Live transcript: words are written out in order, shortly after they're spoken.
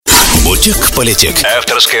Politic.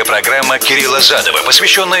 Авторская программа Кирилла Задова,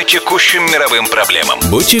 посвященная текущим мировым проблемам.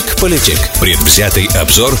 Politic. Предвзятый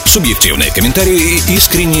обзор, субъективные комментарии и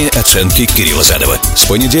искренние оценки Кирилла Задова. С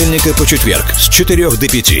понедельника по четверг с 4 до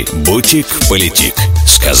 5. Politic.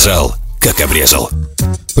 Сказал, как обрезал.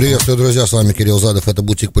 Приветствую, друзья, с вами Кирилл Задов. Это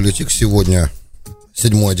Politic. Сегодня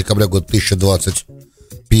 7 декабря года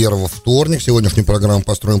 2021, вторник. Сегодняшнюю программу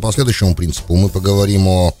построим по следующему принципу. Мы поговорим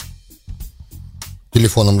о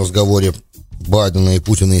телефонном разговоре Байдена и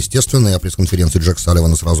Путина, естественно, и о пресс-конференции Джека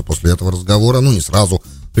Салливана сразу после этого разговора. Не сразу,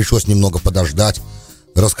 пришлось немного подождать.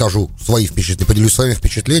 Расскажу свои впечатления, поделюсь своими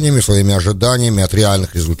впечатлениями, своими ожиданиями от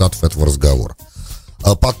реальных результатов этого разговора.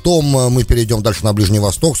 А потом мы перейдем дальше на Ближний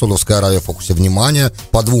Восток. Саудовская Аравия в фокусе внимания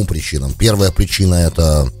по двум причинам. Первая причина —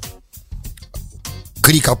 это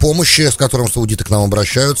крик о помощи, с которым саудиты к нам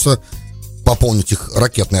обращаются. Пополнить их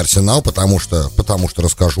ракетный арсенал, потому что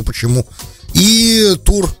расскажу почему. И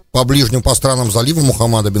тур по ближним, по странам залива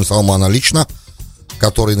Мухаммада бин Салмана лично,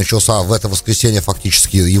 который начался в это воскресенье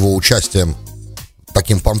фактически его участием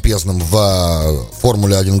таким помпезным в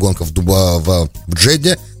Формуле-1 гонка в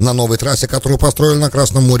Джедде на новой трассе, которую построили на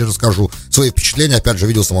Красном море. Расскажу свои впечатления. Опять же,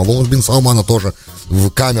 видел самого бин Салмана тоже,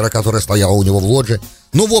 камера, которая стояла у него в лодже.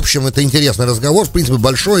 В общем, это интересный разговор, в принципе,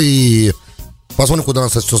 большой, и посмотрим, куда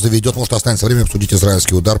нас это все заведет. Может, останется время обсудить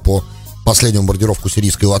израильский удар по последнюю бомбардировку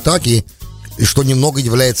сирийской атаки, и что немного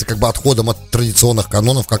является как бы отходом от традиционных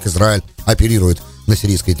канонов, как Израиль оперирует над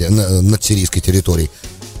сирийской территорией.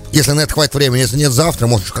 Если на это хватит времени, если нет, завтра,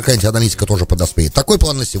 может, какая-нибудь аналитика тоже подоспеет. Такой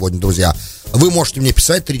план на сегодня, друзья. Вы можете мне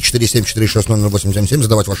писать 347-460-0877,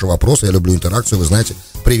 задавать ваши вопросы. Я люблю интеракцию, вы знаете.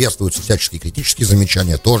 Приветствуются всяческие критические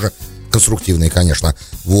замечания тоже. Конструктивные, конечно.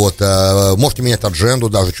 Можете менять адженду,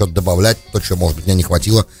 даже что-то добавлять. То, что, может быть, мне не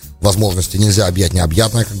хватило возможности. Нельзя объять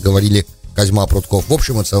необъятное, как говорили Козьма Прутков. В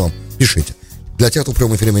общем и целом, пишите. Для тех, кто в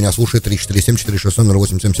прямом эфире меня слушает,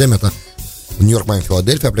 347-460-0877. Это Нью-Йорк, Майами,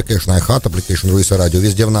 Филадельфия, application iHeart, application Руиса Радио.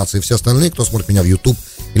 Везде в нации. Все остальные, кто смотрит меня в YouTube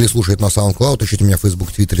или слушает на SoundCloud, ищите меня в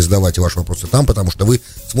Facebook, Твиттере, задавайте ваши вопросы там, потому что вы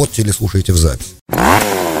смотрите или слушаете в запись.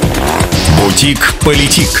 Politic.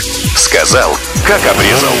 Сказал, как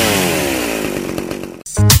обрезал.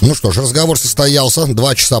 Ну что ж, разговор состоялся,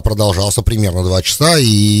 2 часа продолжался, примерно 2 часа,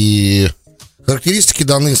 и характеристики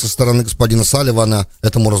даны со стороны господина Салливана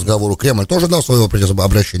этому разговору. Кремль тоже дал свое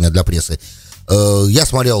обращение для прессы. Я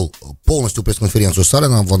смотрел полностью пресс-конференцию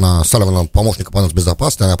Салливана, помощника по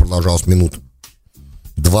нацбезопасности, она продолжалась минут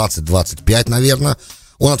 20-25, наверное.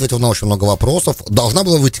 Он ответил на очень много вопросов. Должна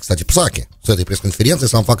была выйти, кстати, Псаки с этой пресс-конференции.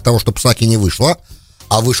 Сам факт того, что Псаки не вышла,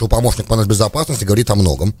 а вышел помощник по нацбезопасности, говорит о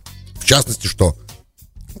многом. В частности, что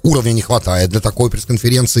уровня не хватает для такой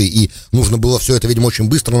пресс-конференции, и нужно было все это, видимо, очень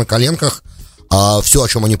быстро на коленках, все, о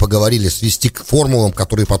чем они поговорили, свести к формулам,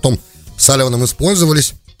 которые потом Салливаном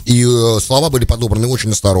использовались, и слова были подобраны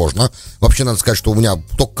очень осторожно. Вообще, надо сказать, что у меня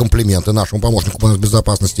только комплименты нашему помощнику по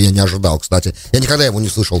безопасности, я не ожидал, кстати. Я никогда его не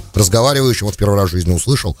слышал разговаривающим, вот в первый раз в жизни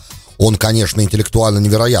услышал. Он, конечно, интеллектуально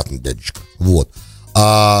невероятный дядечка,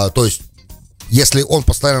 то есть, если он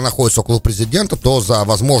постоянно находится около президента, то за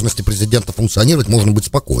возможности президента функционировать можно быть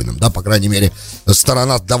спокойным, да, по крайней мере,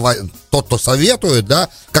 сторона, тот, кто советует, да,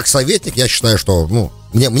 как советник, я считаю, что,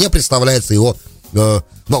 мне представляется его,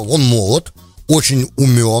 он молод, очень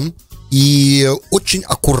умен и очень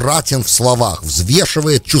аккуратен в словах,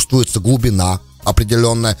 взвешивает, чувствуется глубина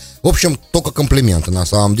определенная. В общем, только комплименты на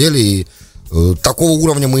самом деле, и такого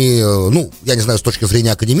уровня мы, я не знаю, с точки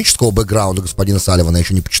зрения академического бэкграунда господина Салливана, я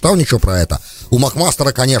еще не почитал ничего про это. У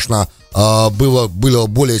Макмастера, конечно, было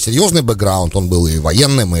более серьезный бэкграунд, он был и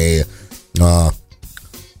военным, и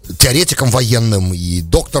теоретиком военным, и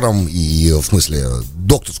доктором, и, в смысле,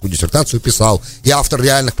 докторскую диссертацию писал, и автор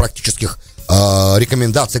реальных практических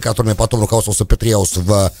рекомендаций, которыми потом руководствовался Петреус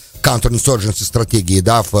в counter-insurgency стратегии,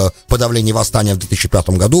 да, в подавлении восстания в 2005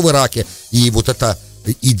 году в Ираке, и вот эта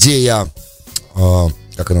идея,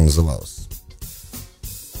 как она называлась?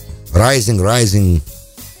 Rising.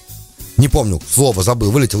 Не помню, слово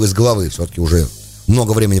забыл, вылетело из головы. Все-таки уже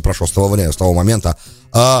много времени прошло с того момента.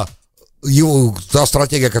 Та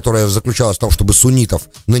стратегия, которая заключалась в том, чтобы суннитов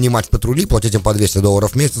нанимать в патрули, платить им по $200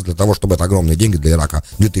 в месяц, для того, чтобы это огромные деньги для Ирака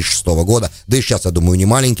 2006 года, да и сейчас, я думаю, не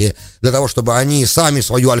маленькие, для того, чтобы они сами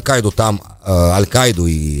свою Аль-Каиду Аль-Каиду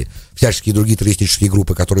и всяческие другие террористические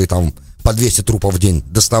группы, которые там по 200 трупов в день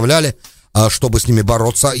доставляли, чтобы с ними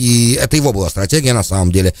бороться, и это его была стратегия, на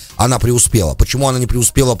самом деле, она преуспела. Почему она не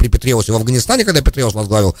преуспела при Петреусе в Афганистане, когда Петреус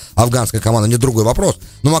возглавил афганскую команду, не другой вопрос.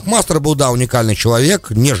 Но Макмастер был, да, уникальный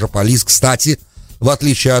человек, не жополиз, кстати, в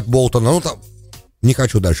отличие от Болтона. Не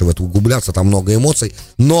хочу дальше в это углубляться, там много эмоций,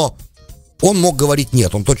 но он мог говорить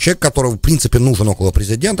нет. Он тот человек, который, в принципе, нужен около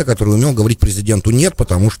президента, который умел говорить президенту нет,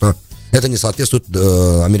 потому что это не соответствует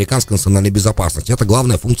американской национальной безопасности. Это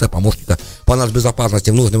главная функция помощника по нацбезопасности.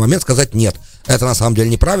 В нужный момент сказать нет. Это на самом деле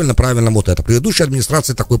неправильно, правильно вот это. Предыдущей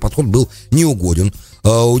администрации такой подход был неугоден.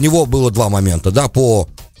 У него было два момента, да, по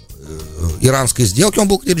иранской сделке он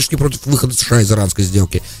был категорически против выхода США из иранской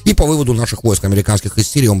сделки, и по выводу наших войск американских из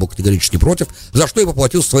Сирии он был категорически против, за что и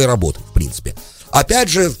поплатился своей работой, в принципе. Опять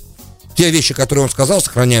же, те вещи, которые он сказал,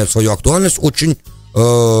 сохраняют свою актуальность очень.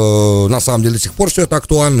 На самом деле до сих пор все это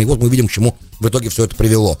актуально, и вот мы видим, к чему в итоге все это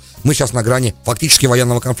привело. Мы сейчас на грани фактически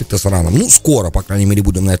военного конфликта с Ираном. Ну, скоро, по крайней мере,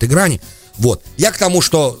 будем на этой грани. Вот. Я к тому,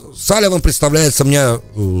 что Салливан представляется мне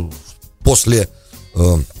после,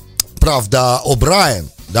 правда, О'Брайен,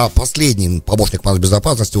 да, последний помощник по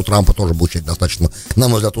безопасности у Трампа тоже был человек достаточно, на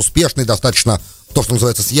мой взгляд, успешный, достаточно, то, что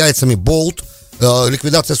называется, с яйцами, болт.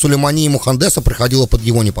 Ликвидация Сулеймани и Мухандеса приходила под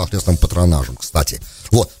его непосредственным патронажем, кстати.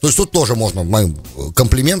 Вот, то есть тут тоже можно мои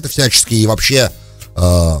комплименты всяческие и вообще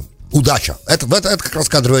удача. Это как раз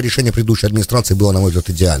кадровое решение предыдущей администрации было, на мой взгляд,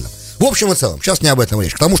 идеально. В общем и целом, сейчас не об этом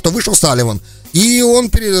речь, потому что вышел Салливан, и он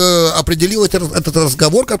определил этот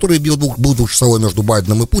разговор, который был двухчасовой между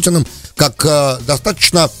Байденом и Путиным, как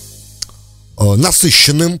достаточно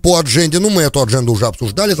насыщенным по адженде. Ну, мы эту адженду уже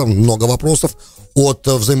обсуждали, там много вопросов от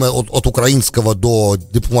украинского до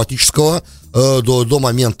дипломатического, до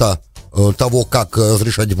момента того, как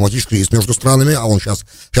разрешать дипломатический кризис между странами, а он сейчас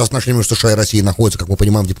отношения между США и Россией находится, как мы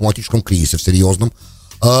понимаем, в дипломатическом кризисе, в серьезном,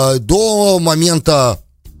 до момента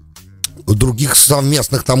других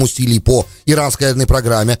совместных там усилий по иранской ядерной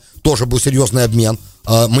программе, тоже был серьезный обмен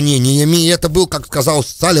мнениями, и это был, как сказал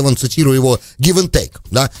Салливан, цитирую его, give and take,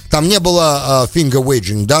 да, там не было finger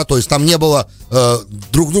waging, да, то есть там не было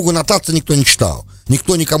друг другу нотации никто не читал,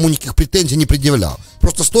 никто никому никаких претензий не предъявлял,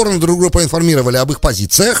 просто стороны друг друга проинформировали об их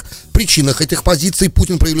позициях, причинах этих позиций.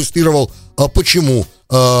 Путин проиллюстрировал, почему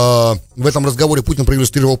в этом разговоре Путин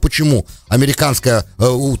проиллюстрировал, почему американская,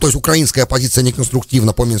 то есть украинская позиция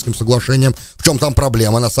неконструктивна по Минским соглашениям, в чем там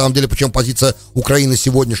проблема, на самом деле, причем позиция Украины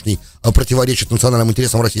сегодняшней противоречит национальным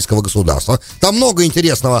интересам российского государства. Там много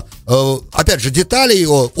интересного, опять же, деталей.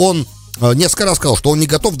 Он несколько раз сказал, что он не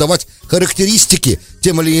готов давать характеристики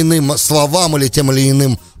тем или иным словам или тем или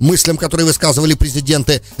иным мыслям, которые высказывали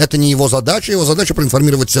президенты. Это не его задача. Его задача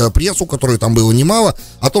проинформировать прессу, которой там было немало,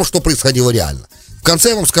 о том, что происходило реально. В конце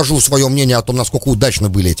я вам скажу свое мнение о том, насколько удачно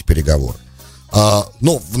были эти переговоры.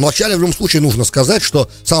 Но вначале, в любом случае, нужно сказать, что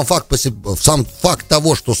сам факт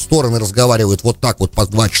того, что стороны разговаривают вот так вот по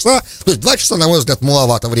 2 часа, то есть 2 часа, на мой взгляд,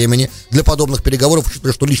 маловато времени для подобных переговоров,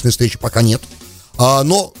 учитывая, что личной встречи пока нет.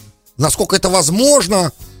 Но насколько это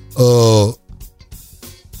возможно в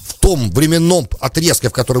том временном отрезке,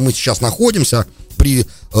 в котором мы сейчас находимся, при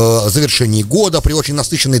завершении года, при очень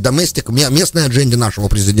насыщенной доместик, местной адженде нашего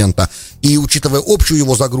президента, и учитывая общую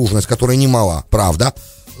его загруженность, которая немала, правда,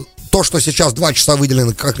 то, что сейчас 2 часа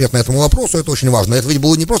выделены конкретно этому вопросу, это очень важно. Это ведь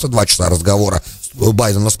было не просто 2 часа разговора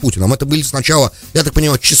Байдена с Путиным, это были сначала, я так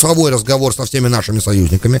понимаю, часовой разговор со всеми нашими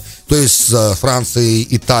союзниками, то есть с Францией,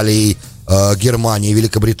 Италией, Германии,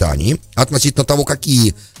 Великобритании, относительно того,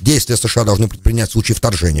 какие действия США должны предпринять в случае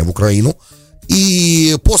вторжения в Украину.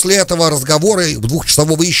 И после этого разговора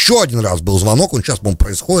 2-часового еще один раз был звонок, он сейчас, по-моему,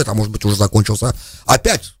 происходит, а может быть уже закончился.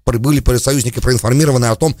 Опять были союзники проинформированы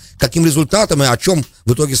о том, каким результатом и о чем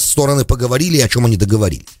в итоге стороны поговорили и о чем они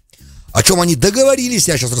договорились. О чем они договорились,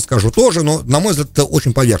 я сейчас расскажу тоже, но, на мой взгляд, это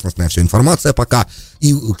очень поверхностная вся информация пока.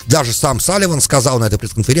 И даже сам Салливан сказал на этой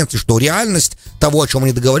пресс-конференции, что реальность того, о чем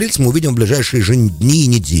они договорились, мы увидим в ближайшие же дни и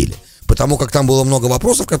недели. Потому как там было много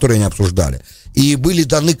вопросов, которые они обсуждали. И были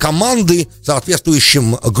даны команды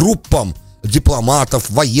соответствующим группам дипломатов,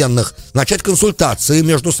 военных, начать консультации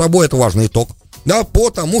между собой, это важный итог. Да, по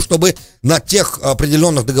тому, чтобы на тех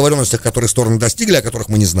определенных договоренностях, которые стороны достигли, о которых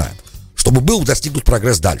мы не знаем, чтобы был достигнут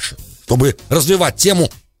прогресс дальше. Чтобы развивать тему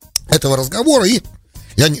этого разговора. И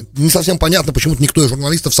я не совсем понятно, почему-то никто из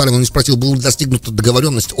журналистов Салливана не спросил, была ли достигнута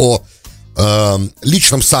договоренность о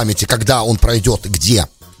личном саммите, когда он пройдет и где,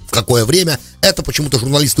 в какое время. Это почему-то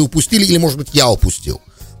журналисты упустили, или, может быть, я упустил.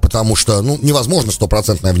 Потому что, невозможно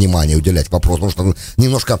стопроцентное внимание уделять вопросу, потому что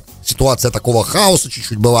немножко ситуация такого хаоса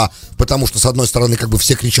чуть-чуть была, потому что, с одной стороны, как бы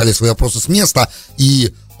все кричали свои вопросы с места,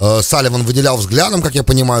 и Салливан выделял взглядом, как я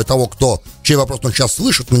понимаю, того, чей вопрос он сейчас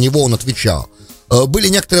слышит, на него он отвечал. Были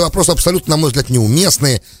некоторые вопросы абсолютно, на мой взгляд,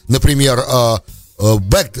 неуместные. Например,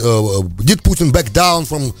 did Putin back down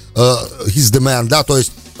from his demand, да, то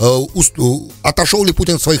есть отошел ли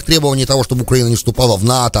Путин от своих требований того, чтобы Украина не вступала в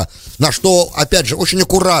НАТО, на что, опять же, очень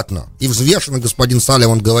аккуратно и взвешенно господин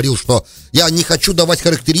Салливан говорил, что я не хочу давать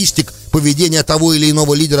характеристик поведения того или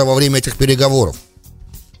иного лидера во время этих переговоров.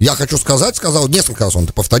 Я хочу сказать, сказал несколько раз, он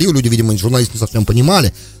это повторил, люди, видимо, журналисты не совсем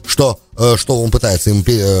понимали, что он пытается им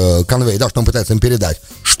что он пытается им передать,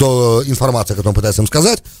 что информация, которую он пытается им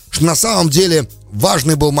сказать, что на самом деле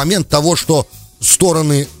важный был момент того, что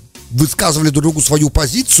стороны высказывали друг другу свою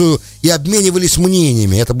позицию и обменивались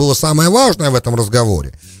мнениями. Это было самое важное в этом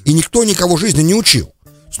разговоре. И никто никого жизни не учил.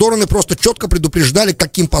 Стороны просто четко предупреждали, к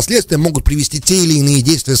каким последствиям могут привести те или иные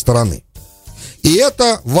действия стороны. И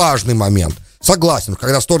это важный момент. Согласен,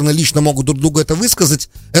 когда стороны лично могут друг другу это высказать,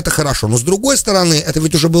 это хорошо. Но с другой стороны, это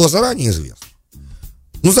ведь уже было заранее известно.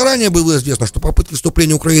 Заранее было известно, что попытки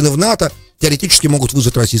вступления Украины в НАТО теоретически могут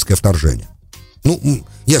вызвать российское вторжение.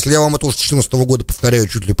 Если я вам это уже с 2014 года повторяю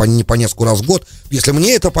чуть ли не по несколько раз в год, если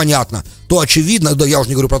мне это понятно, то очевидно, да я уже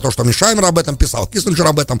не говорю про то, что Мишаймер об этом писал, Киссинджер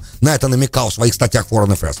об этом на это намекал в своих статьях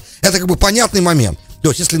Foreign Affairs. Это как бы понятный момент. То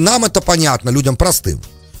есть, если нам это понятно, людям простым,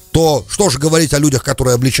 то что же говорить о людях,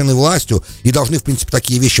 которые облечены властью и должны, в принципе,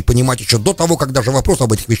 такие вещи понимать еще до того, как даже вопрос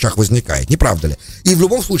об этих вещах возникает, не правда ли? И в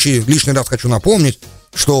любом случае, лишний раз хочу напомнить,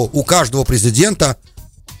 что у каждого президента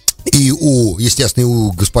и естественно,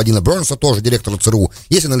 у господина Бернса, тоже директора ЦРУ,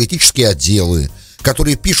 есть аналитические отделы,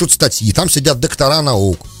 которые пишут статьи, там сидят доктора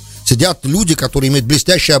наук, сидят люди, которые имеют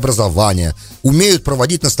блестящее образование, умеют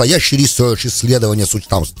проводить настоящий ресерч, исследования,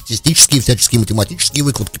 там, статистические, всяческие математические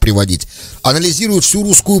выкладки приводить, анализируют всю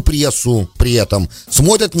русскую прессу при этом,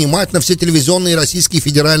 смотрят внимательно все телевизионные российские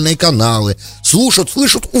федеральные каналы, слышат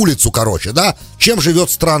улицу, да, чем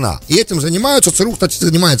живет страна. И этим занимаются, ЦРУ, кстати,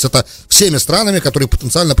 занимается это всеми странами, которые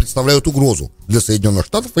потенциально представляют угрозу для Соединенных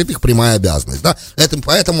Штатов, это их прямая обязанность, да.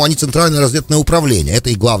 Поэтому они центральное разведывательное управление,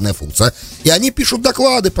 это их главная функция. И они пишут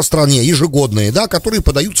доклады по стране, ежегодные, да, которые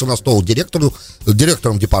подаются на стол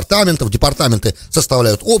директорам департаментов. Департаменты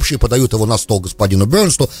составляют общие, подают его на стол господину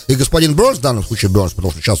Бернсу. И господин Бернс, в данном случае Бернс,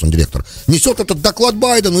 потому что сейчас он директор, несет этот доклад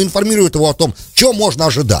Байдену, информирует его о том, что можно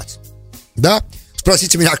ожидать. Да?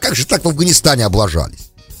 Спросите меня, а как же так в Афганистане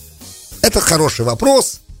облажались? Это хороший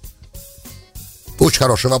вопрос. Очень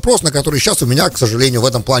хороший вопрос, на который сейчас у меня, к сожалению, в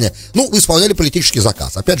этом плане, исполняли политический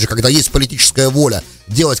заказ. Опять же, когда есть политическая воля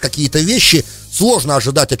делать какие-то вещи, сложно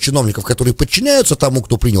ожидать от чиновников, которые подчиняются тому,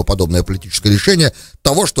 кто принял подобное политическое решение,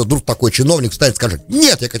 того, что вдруг такой чиновник встанет и скажет: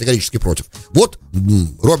 нет, я категорически против. Вот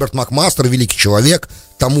Роберт Макмастер, великий человек,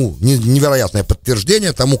 тому невероятное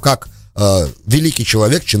подтверждение тому, как великий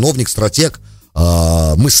человек, чиновник, стратег,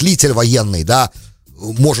 мыслитель военный, да,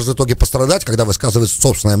 может в итоге пострадать, когда высказывает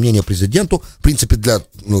собственное мнение президенту, в принципе,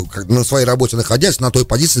 на своей работе находясь на той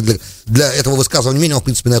позиции, для этого высказывания мнения он, в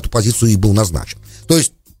принципе, на эту позицию и был назначен. То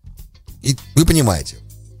есть, вы понимаете,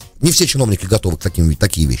 не все чиновники готовы к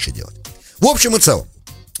такие вещи делать. В общем и целом,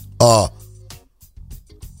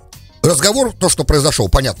 разговор, то, что произошел,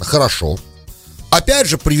 понятно, хорошо. Опять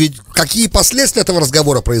же, какие последствия этого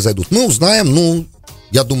разговора произойдут, мы узнаем,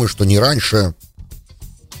 я думаю, что не раньше,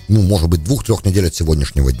 может быть, 2-3 недель от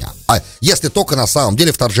сегодняшнего дня. А если только на самом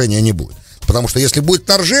деле вторжения не будет. Потому что если будет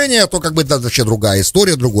вторжение, то это вообще другая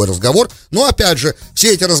история, другой разговор. Но опять же,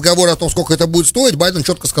 все эти разговоры о том, сколько это будет стоить, Байден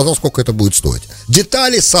четко сказал, сколько это будет стоить.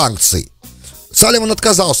 Детали санкций. Салливан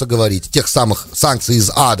отказался говорить тех самых санкций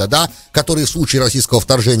из ада, да, которые в случае российского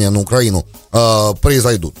вторжения на Украину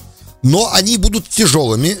произойдут. Но они будут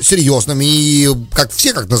тяжелыми, серьезными, и как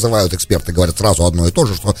называют эксперты, говорят сразу одно и то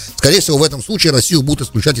же, что, скорее всего, в этом случае Россию будут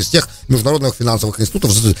исключать из всех международных финансовых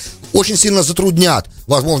институтов, очень сильно затруднят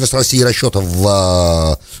возможность России расчетов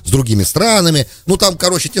с другими странами.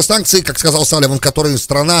 Те санкции, как сказал Салливан, которые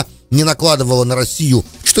страна не накладывала на Россию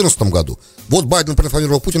в 2014 году. Вот Байден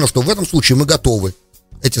проинформировал Путина, что в этом случае мы готовы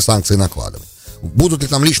эти санкции накладывать. Будут ли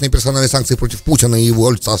там личные персональные санкции против Путина и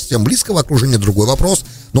его совсем близкого окружения, другой вопрос.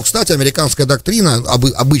 Но, кстати, американская доктрина,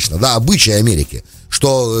 обычай Америки,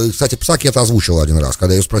 что, кстати, Псаки это озвучила один раз,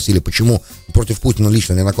 когда ее спросили, почему против Путина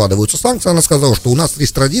лично не накладываются санкции, она сказала, что у нас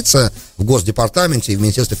есть традиция в Госдепартаменте и в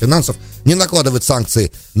Министерстве финансов не накладывать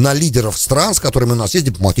санкции на лидеров стран, с которыми у нас есть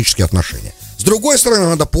дипломатические отношения. С другой стороны,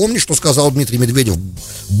 надо помнить, что сказал Дмитрий Медведев,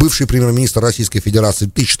 бывший премьер-министр Российской Федерации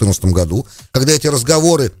в 2014 году, когда эти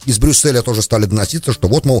разговоры из Брюсселя тоже стали доноситься,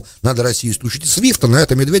 что надо Россию исключить из СВИФТа. На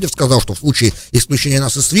это Медведев сказал, что в случае исключения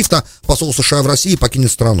нас из СВИФТа посол США в России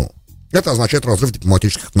покинет страну. Это означает разрыв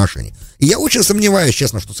дипломатических отношений. И я очень сомневаюсь,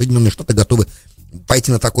 честно, что Соединенные Штаты готовы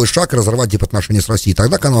пойти на такой шаг и разорвать дипотношения с Россией.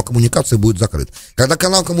 Тогда канал коммуникации будет закрыт. Когда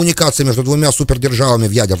канал коммуникации между двумя супердержавами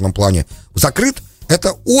в ядерном плане закрыт,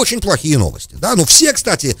 Это очень плохие новости, да, но все,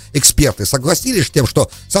 кстати, эксперты согласились с тем, что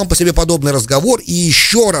сам по себе подобный разговор и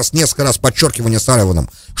еще раз, несколько раз подчеркивание Салливаном,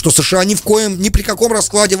 что США ни при каком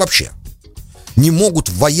раскладе вообще не могут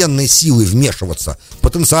в военные силы вмешиваться в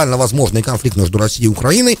потенциально возможный конфликт между Россией и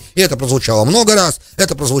Украиной, и это прозвучало много раз,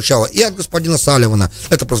 это прозвучало и от господина Салливана,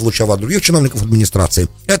 это прозвучало от других чиновников администрации,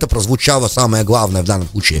 это прозвучало, самое главное в данном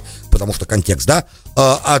случае, потому что контекст, да,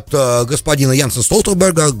 от господина Янсена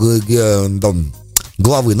Столтенберга,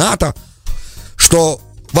 главы НАТО, что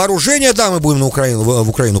вооружение, да, мы будем в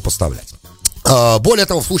Украину поставлять. Более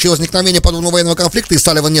того, в случае возникновения подобного военного конфликта, и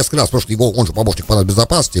Салливан несколько раз, потому что он же помощник по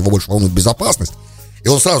безопасности, его больше волнует безопасность, и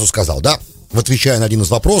он сразу сказал, да, отвечая на один из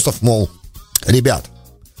вопросов, мол, ребят,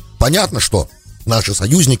 понятно, что наши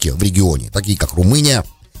союзники в регионе, такие как Румыния,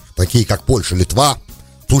 такие как Польша, Литва,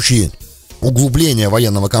 в случае углубления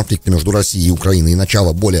военного конфликта между Россией и Украиной и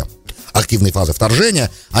начала более активной фазы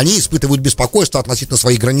вторжения, они испытывают беспокойство относительно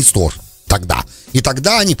своих границ тоже.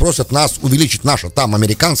 Тогда они просят нас увеличить наше там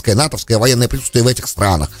американское, натовское военное присутствие в этих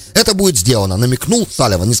странах. Это будет сделано, намекнул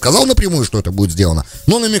Салливан, не сказал напрямую, что это будет сделано,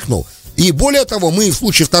 но намекнул. И более того, мы в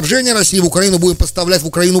случае вторжения России в Украину будем поставлять в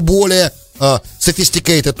Украину более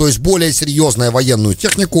sophisticated, то есть более серьезную военную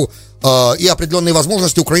технику, и определенные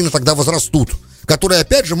возможности Украины тогда возрастут, которые,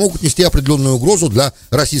 опять же, могут нести определенную угрозу для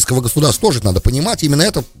российского государства. Тоже надо понимать, именно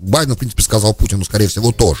это Байден, в принципе, сказал Путину, скорее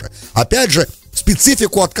всего, тоже. Опять же,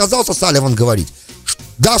 специфику отказался Салливан говорить.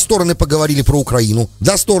 Да, стороны поговорили про Украину,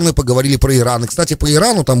 да, стороны поговорили про Иран. И, кстати, по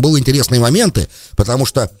Ирану там были интересные моменты, потому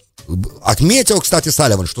что отметил, кстати,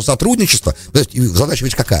 Салливан, что сотрудничество, задача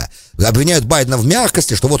ведь какая? Обвиняют Байдена в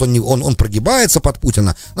мягкости, что вот он прогибается под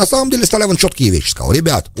Путина. На самом деле Салливан четкие вещи сказал.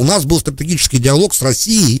 Ребят, у нас был стратегический диалог с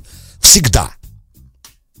Россией всегда.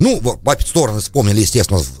 Ну, обе стороны вспомнили,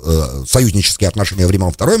 естественно, союзнические отношения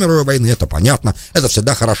времен Второй мировой войны, это понятно, это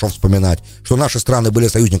всегда хорошо вспоминать, что наши страны были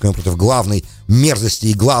союзниками против главной мерзости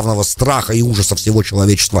и главного страха и ужаса всего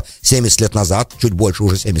человечества 70 лет назад, чуть больше,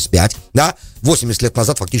 уже 75, да, 80 лет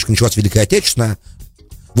назад фактически началась Великая Отечественная,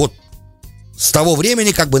 вот с того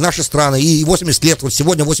времени, как бы, наши страны, и 80 лет, вот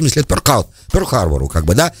сегодня 80 лет Пёрл-Харбору, как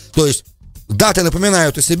бы, да, то есть даты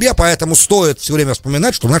напоминают о себе, поэтому стоит все время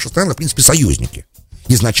вспоминать, что наши страны, в принципе, союзники.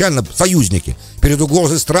 Изначально союзники перед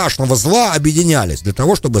угрозой страшного зла объединялись для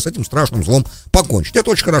того, чтобы с этим страшным злом покончить. Это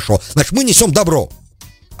очень хорошо. Значит, мы несем добро.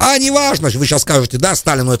 А неважно, вы сейчас скажете, да,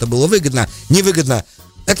 Сталину это было выгодно, невыгодно.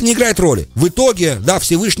 Это не играет роли. В итоге, да,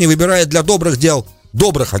 Всевышний выбирает для добрых дел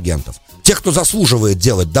добрых агентов. Тех, кто заслуживает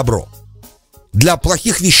делать добро. Для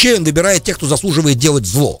плохих вещей он выбирает тех, кто заслуживает делать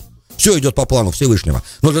зло. Все идет по плану Всевышнего.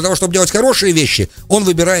 Но для того, чтобы делать хорошие вещи, он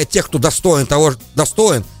выбирает тех, кто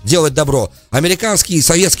достоин делать добро. Американские и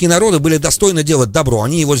советские народы были достойны делать добро,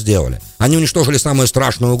 они его сделали. Они уничтожили самую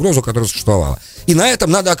страшную угрозу, которая существовала. И на этом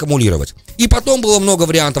надо аккумулировать. И потом было много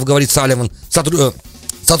вариантов, говорит Салливан,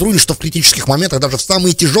 сотрудничество в критических моментах, даже в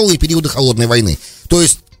самые тяжелые периоды холодной войны. То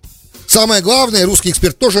есть самое главное, русские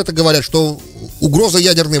эксперты тоже это говорят, что угрозы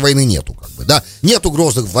ядерной войны нету, как бы, да, нет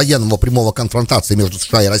угрозы военного прямого конфронтации между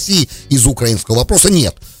США и Россией из-за украинского вопроса,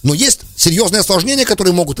 нет. Но есть серьезные осложнения,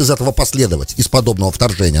 которые могут из этого последовать, из подобного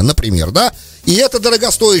вторжения, например, да, и это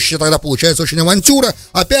дорогостоящая тогда получается очень авантюра.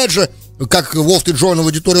 Опять же, как Wall Street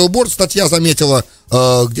Journal Editorial Board статья заметила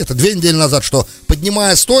где-то 2 недели назад, что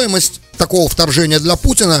поднимая стоимость такого вторжения для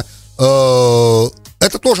Путина,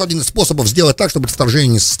 это тоже один из способов сделать так, чтобы это вторжение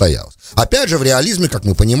не состоялось. Опять же, в реализме, как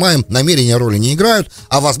мы понимаем, намерения роли не играют,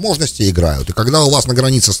 а возможности играют. И когда у вас на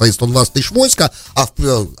границе стоит 120 тысяч войска, а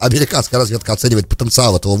американская разведка оценивает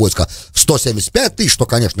потенциал этого войска в 175 тысяч, что,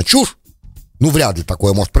 конечно, чушь. Ну, вряд ли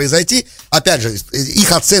такое может произойти. Опять же,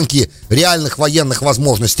 их оценки реальных военных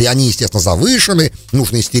возможностей, они, естественно, завышены.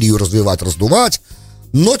 Нужно истерию развивать, раздувать.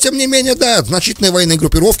 Но, тем не менее, да, значительные военные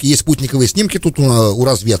группировки, есть спутниковые снимки тут у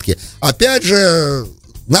разведки. Опять же,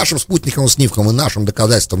 нашим спутниковым снимкам и нашим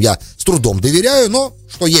доказательствам я с трудом доверяю, но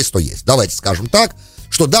что есть, то есть. Давайте скажем так,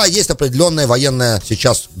 что да, есть определенное военное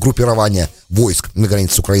сейчас группирование войск на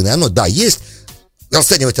границе с Украиной. Оно, да, есть.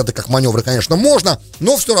 Оценивать это как маневры, конечно, можно,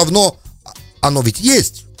 но все равно оно ведь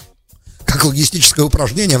есть. Как логистическое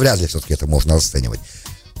упражнение, вряд ли все-таки это можно оценивать.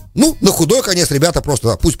 Ну, на худой конец, ребята,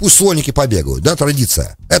 просто пусть слоники побегают, да,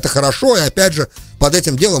 традиция. Это хорошо, и опять же, под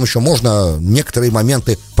этим делом еще можно некоторые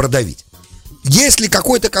моменты продавить. Есть ли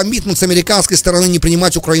какой-то коммитмент с американской стороны не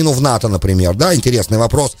принимать Украину в НАТО, например, да, интересный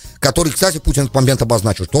вопрос, который, кстати, Путин в этот момент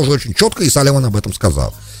обозначил, тоже очень четко, и Салливан об этом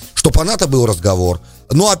сказал, что по НАТО был разговор,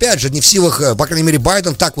 но, опять же, не в силах, по крайней мере,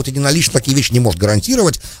 Байден так вот единолично такие вещи не может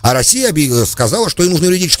гарантировать, а Россия сказала, что ей нужны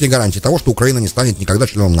юридические гарантии того, что Украина не станет никогда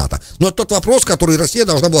членом НАТО. Но это тот вопрос, который Россия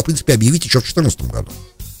должна была, в принципе, объявить еще в 2014 году.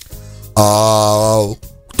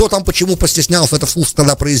 Кто там почему постеснялся это вслух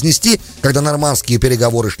тогда произнести, когда нормандские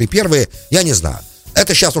переговоры шли первые, я не знаю.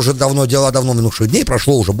 Это сейчас уже давно минувших дней,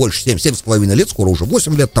 прошло уже больше 7,5 лет, скоро уже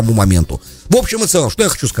 8 лет к тому моменту. В общем и целом, что я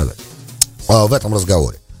хочу сказать в этом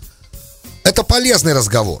разговоре. Это полезный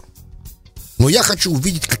разговор. Но я хочу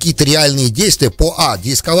увидеть какие-то реальные действия по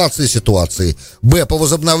деэскалации ситуации, по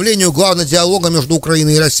возобновлению, главного диалога между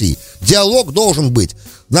Украиной и Россией. Диалог должен быть.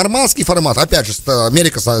 Нормандский формат, опять же,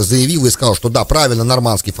 Америка заявила и сказала, что да, правильно,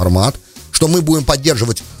 нормандский формат, что мы будем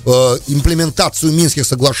поддерживать имплементацию Минских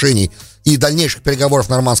соглашений и дальнейших переговоров в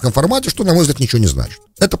нормандском формате, что, на мой взгляд, ничего не значит.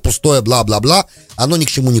 Это пустое бла-бла-бла, оно ни к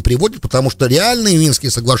чему не приводит, потому что реальные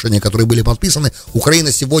Минские соглашения, которые были подписаны,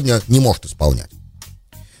 Украина сегодня не может исполнять.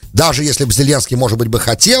 Даже если бы Зеленский, может быть, бы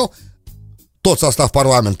хотел, тот состав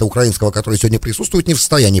парламента украинского, который сегодня присутствует, не в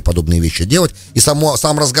состоянии подобные вещи делать. И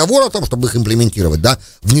сам разговор о том, чтобы их имплементировать, да,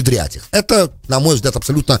 внедрять их, это, на мой взгляд,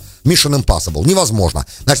 абсолютно mission impossible, невозможно.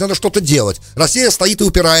 Значит, надо что-то делать. Россия стоит и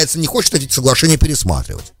упирается, не хочет эти соглашения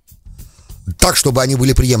пересматривать. Так, чтобы они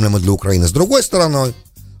были приемлемы для Украины. С другой стороны,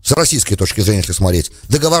 с российской точки зрения, если смотреть,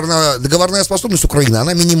 договорная способность Украины,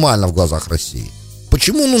 она минимальна в глазах России.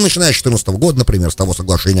 Почему? Начиная с 2014 года, например, с того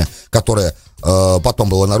соглашения, которое потом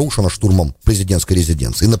было нарушено штурмом президентской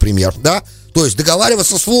резиденции, например, да? То есть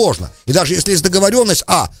договариваться сложно. И даже если есть договоренность,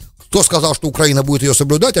 кто сказал, что Украина будет ее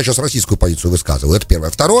соблюдать, я сейчас российскую позицию высказываю, это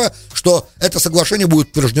первое. Второе, что это соглашение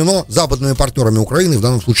будет утверждено западными партнерами Украины, в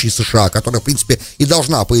данном случае США, которая, в принципе, и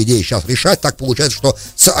должна, по идее, сейчас решать. Так получается, что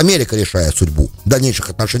Америка решает судьбу дальнейших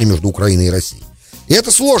отношений между Украиной и Россией. И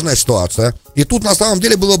это сложная ситуация. И тут, на самом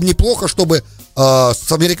деле, было бы неплохо, чтобы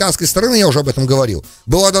с американской стороны, я уже об этом говорил,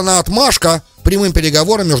 была дана отмашка прямым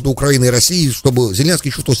переговорам между Украиной и Россией, чтобы Зеленский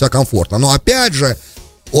чувствовал себя комфортно. Но опять же,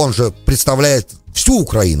 он же представляет всю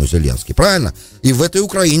Украину, Зеленский, правильно? И в этой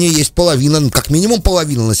Украине есть половина, как минимум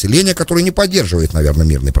половина населения, которая не поддерживает, наверное,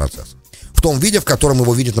 мирный процесс. В том виде, в котором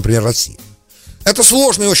его видит, например, Россия. Это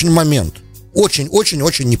сложный очень момент.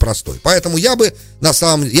 Очень-очень-очень непростой. Поэтому я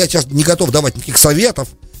сейчас не готов давать никаких советов,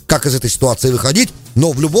 как из этой ситуации выходить,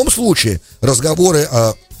 но в любом случае разговоры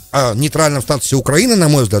о нейтральном статусе Украины, на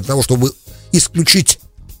мой взгляд, для того, чтобы исключить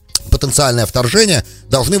потенциальное вторжение,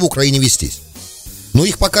 должны в Украине вестись. Но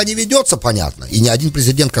их пока не ведется, понятно, и ни один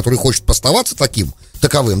президент, который хочет поставаться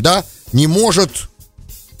таковым, да, не может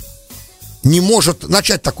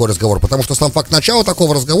начать такой разговор, потому что сам факт начала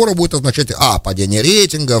такого разговора будет означать падение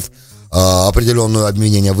рейтингов, определенное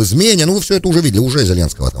обвинение в измене. Вы все это уже видели, уже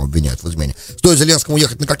Зеленского там обвиняют в измене. Стоит Зеленскому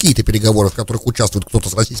ехать на какие-то переговоры, в которых участвует кто-то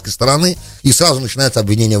с российской стороны, и сразу начинается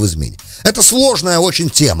обвинение в измене. Это сложная очень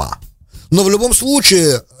тема. Но в любом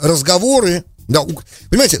случае разговоры, да,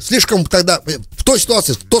 понимаете, слишком тогда, в той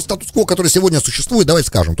ситуации, тот статус-кво, который сегодня существует, давайте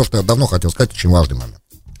скажем, то, что я давно хотел сказать, очень важный момент.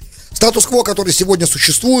 Статус-кво, который сегодня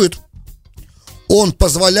существует, он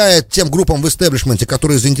позволяет тем группам в истеблишменте,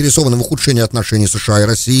 которые заинтересованы в ухудшении отношений США и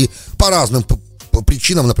России, по разным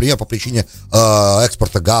причинам, например, по причине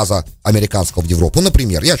экспорта газа американского в Европу.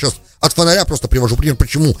 Например, я сейчас от фонаря просто привожу пример,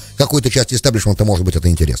 почему какой-то части истеблишмента может быть это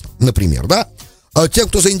интересно. Например, да? Тем,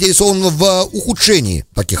 кто заинтересован в ухудшении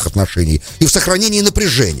таких отношений и в сохранении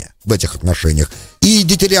напряжения в этих отношениях и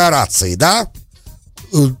детериорации, да?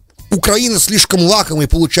 Украина слишком лакомый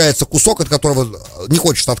получается кусок, от которого не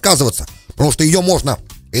хочется отказываться, потому что ее можно,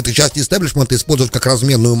 этой части истеблишмента, использовать как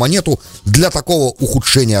разменную монету для такого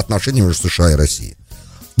ухудшения отношений между США и Россией.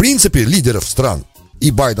 В принципе, лидеров стран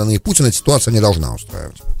и Байдена, и Путина эта ситуация не должна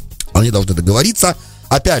устраивать. Они должны договориться.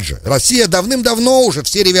 Опять же, Россия давным-давно уже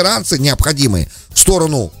все реверансы необходимые в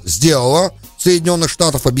сторону сделала Соединенных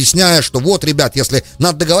Штатов, объясняя, что вот, ребят, если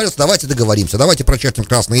надо договариваться, давайте договоримся, давайте прочертим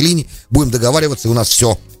красные линии, будем договариваться, и у нас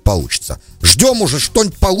все получится. Ждем уже,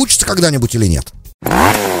 что-нибудь получится когда-нибудь или нет.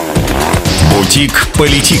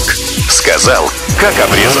 Бутик-политик. Сказал, как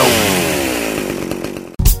обрезал.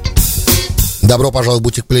 Добро пожаловать в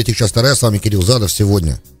Бутик-политик, часть вторая. С вами Кирилл Задов.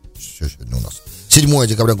 Сегодня у нас 7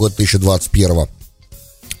 декабря года 2021.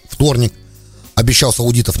 Вторник. Обещал с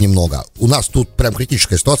аудитов немного. У нас тут прям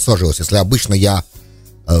критическая ситуация сложилась. Если обычно я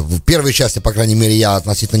в первой части, по крайней мере, я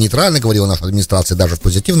относительно нейтрально говорил о нашей администрации, даже в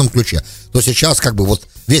позитивном ключе, то сейчас вот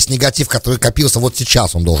весь негатив, который копился, вот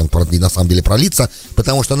сейчас он должен на самом деле пролиться,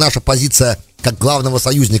 потому что наша позиция как главного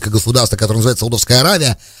союзника государства, которое называется Саудовская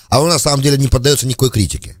Аравия, она на самом деле не поддается никакой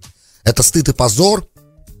критике. Это стыд и позор,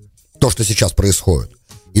 то, что сейчас происходит.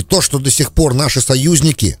 И то, что до сих пор наши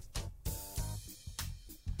союзники,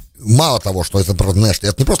 мало того, что это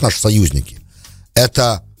не просто наши союзники,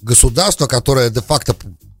 это государство, которое де-факто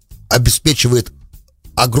обеспечивает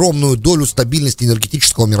огромную долю стабильности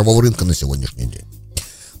энергетического мирового рынка на сегодняшний день.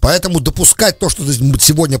 Поэтому допускать то, что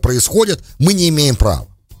сегодня происходит, мы не имеем права.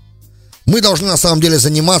 Мы должны на самом деле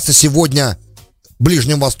заниматься сегодня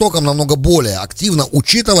Ближним Востоком намного более активно,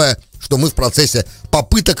 учитывая, что мы в процессе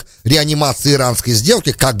попыток реанимации иранской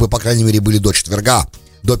сделки, как бы, по крайней мере, были до четверга,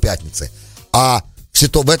 до пятницы. А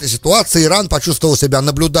в этой ситуации Иран почувствовал себя,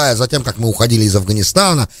 наблюдая за тем, как мы уходили из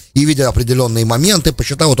Афганистана, и видя определенные моменты,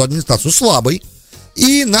 посчитал эту администрацию слабой,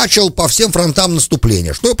 и начал по всем фронтам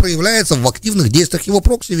наступления, что проявляется в активных действиях его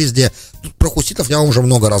прокси везде. Тут про хуситов я вам уже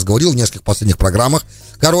много раз говорил в нескольких последних программах.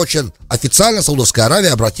 Короче, официально Саудовская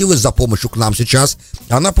Аравия обратилась за помощью к нам сейчас.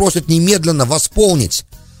 Она просит немедленно восполнить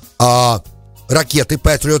ракеты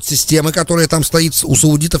Patriot системы, которые там стоят у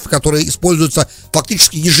саудитов, которые используются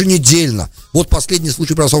фактически еженедельно. Вот последний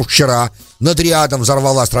случай произошел вчера. Над Риадом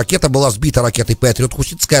взорвалась ракета, была сбита ракетой Patriot.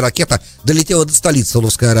 Хуситская ракета долетела до столицы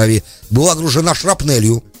Саудовской Аравии, была окружена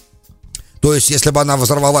шрапнелью. То есть, если бы она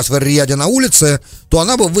взорвалась в Эр-Рияде на улице, то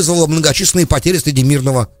она бы вызвала многочисленные потери среди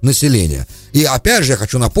мирного населения. И опять же, я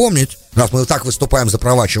хочу напомнить, раз мы так выступаем за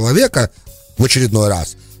права человека в очередной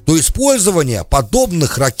раз, то использование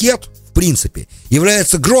подобных ракет в принципе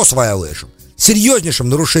является gross violation, серьезнейшим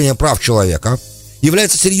нарушением прав человека,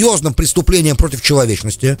 является серьезным преступлением против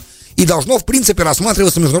человечности и должно, в принципе,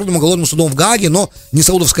 рассматриваться Международным уголовным судом в Гааге, но ни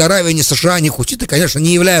Саудовская Аравия, ни США, ни хуситы, конечно,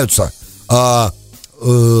 не являются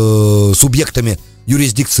субъектами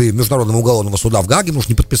юрисдикции Международного уголовного суда в Гааге, потому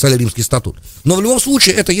что не подписали Римский статут. Но в любом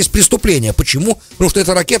случае это есть преступление. Почему? Потому что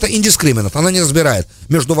эта ракета indiscriminate, она не разбирает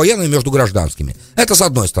между военными и между гражданскими. Это с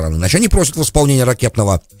одной стороны. Значит, они просят восполнения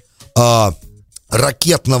ракетного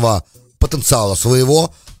потенциала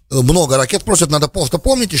своего. Много ракет просят, надо просто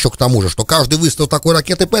помнить еще к тому же, что каждый выстрел такой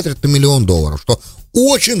ракеты Patriot это $1 миллион, что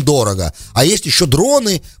очень дорого. А есть еще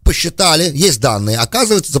дроны, посчитали, есть данные.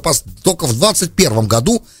 Оказывается, только в 2021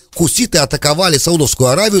 году хуситы атаковали Саудовскую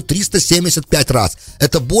Аравию 375 раз.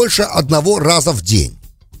 Это больше одного раза в день.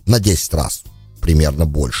 На 10 раз. Примерно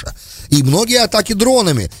больше. И многие атаки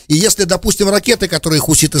дронами. И если, допустим, ракеты, которые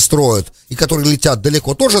хуситы строят и которые летят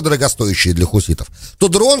далеко, тоже дорогостоящие для хуситов, то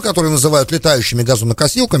дрон, который называют летающими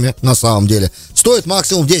газонокосилками, на самом деле, стоит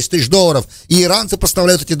максимум $10 000. И иранцы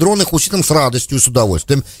поставляют эти дроны хуситам с радостью и с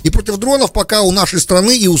удовольствием. И против дронов пока у нашей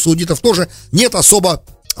страны и у саудитов тоже нет особо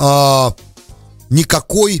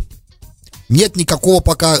никакого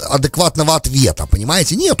пока адекватного ответа.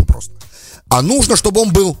 Понимаете? Нету просто. А нужно, чтобы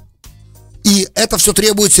он был. И это все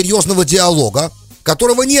требует серьезного диалога,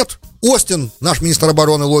 которого нет. Остин, наш министр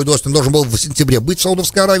обороны Ллойд Остин, должен был в сентябре быть в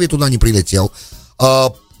Саудовской Аравии, туда не прилетел.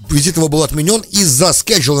 Визит его был отменен из-за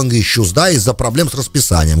scheduling issues, да, из-за проблем с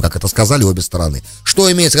расписанием, как это сказали обе стороны.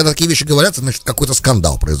 Что имеется, когда такие вещи говорятся, значит, какой-то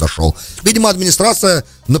скандал произошел. Видимо, администрация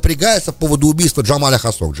напрягается по поводу убийства Джамаля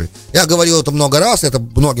Хашогджи. Я говорил это много раз, это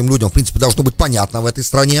многим людям, в принципе, должно быть понятно в этой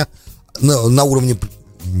стране, на уровне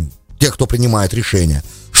тех, кто принимает решения,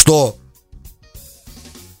 что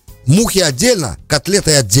мухи отдельно,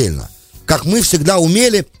 котлеты отдельно. Как мы всегда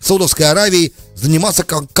умели в Саудовской Аравии заниматься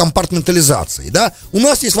компартментализацией, да? У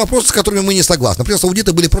нас есть вопросы, с которыми мы не согласны. Например,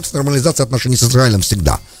 саудиты были против нормализации отношений с Израилем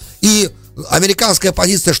всегда. И американская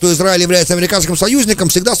позиция, что Израиль является американским союзником,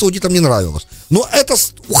 всегда саудитам не нравилась. Но это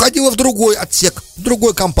уходило в другой отсек, в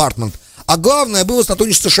другой компартмент. А главное было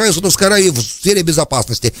сотрудничество США и Саудовской Аравии в сфере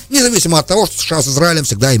безопасности, независимо от того, что США с Израилем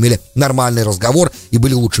всегда имели нормальный разговор и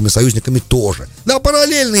были лучшими союзниками тоже. Да,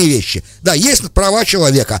 параллельные вещи. Да, есть права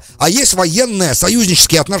человека, а есть военные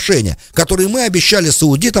союзнические отношения, которые мы обещали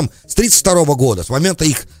саудитам с 1932 года, с момента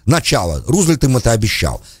их начала. Рузвельт им это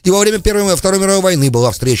обещал. И во время Первой и Второй мировой войны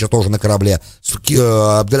была встреча тоже на корабле с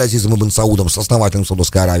Абделязизом ибн Саудом, с основателем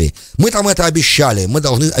Саудовской Аравии. Мы там это обещали, мы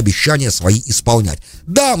должны обещания свои исполнять.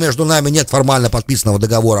 Да, между нами нет формально подписанного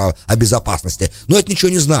договора о безопасности, но это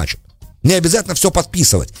ничего не значит. Не обязательно все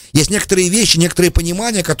подписывать. Есть некоторые вещи, некоторые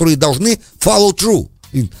понимания, которые должны follow through.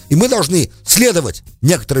 И мы должны следовать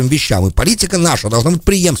некоторым вещам. И политика наша должна быть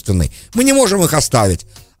преемственной. Мы не можем их оставить.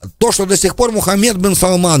 То, что до сих пор Мухаммед бен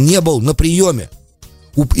Салман не был на приеме,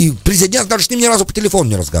 и президент даже с ним ни разу по телефону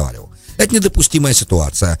не разговаривал. Это недопустимая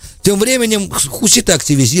ситуация. Тем временем хуситы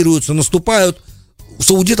активизируются, наступают. У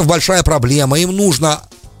саудитов большая проблема. Им нужно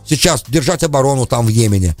сейчас держать оборону там в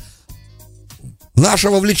Йемене. Наше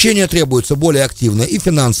вовлечение требуется более активное, и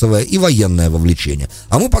финансовое, и военное вовлечение.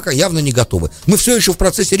 А мы пока явно не готовы. Мы все еще в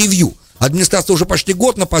процессе ревью. Администрация уже почти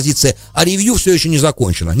год на позиции, а ревью все еще не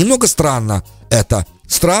закончено. Немного странно это.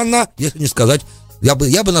 Странно, если не сказать, я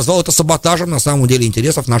бы назвал это саботажем на самом деле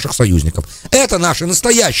интересов наших союзников. Это наши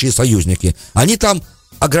настоящие союзники. Они там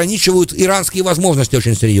ограничивают иранские возможности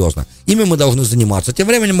очень серьезно. Ими мы должны заниматься. Тем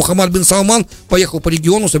временем Мухаммад бин Салман поехал по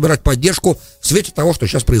региону собирать поддержку в свете того, что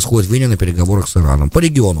сейчас происходит в Вене на переговорах с Ираном. По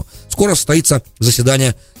региону. Скоро состоится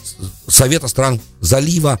заседание Совета стран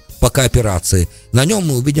залива по кооперации. На нем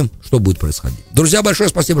мы увидим, что будет происходить. Друзья, большое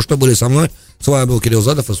спасибо, что были со мной. С вами был Кирилл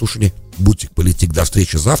Задов и слушали «Бутик Политик». До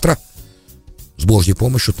встречи завтра. С Божьей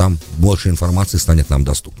помощью там больше информации станет нам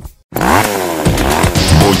доступно.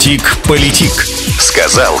 Бутик Политик.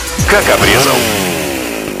 Сказал, как обрезал.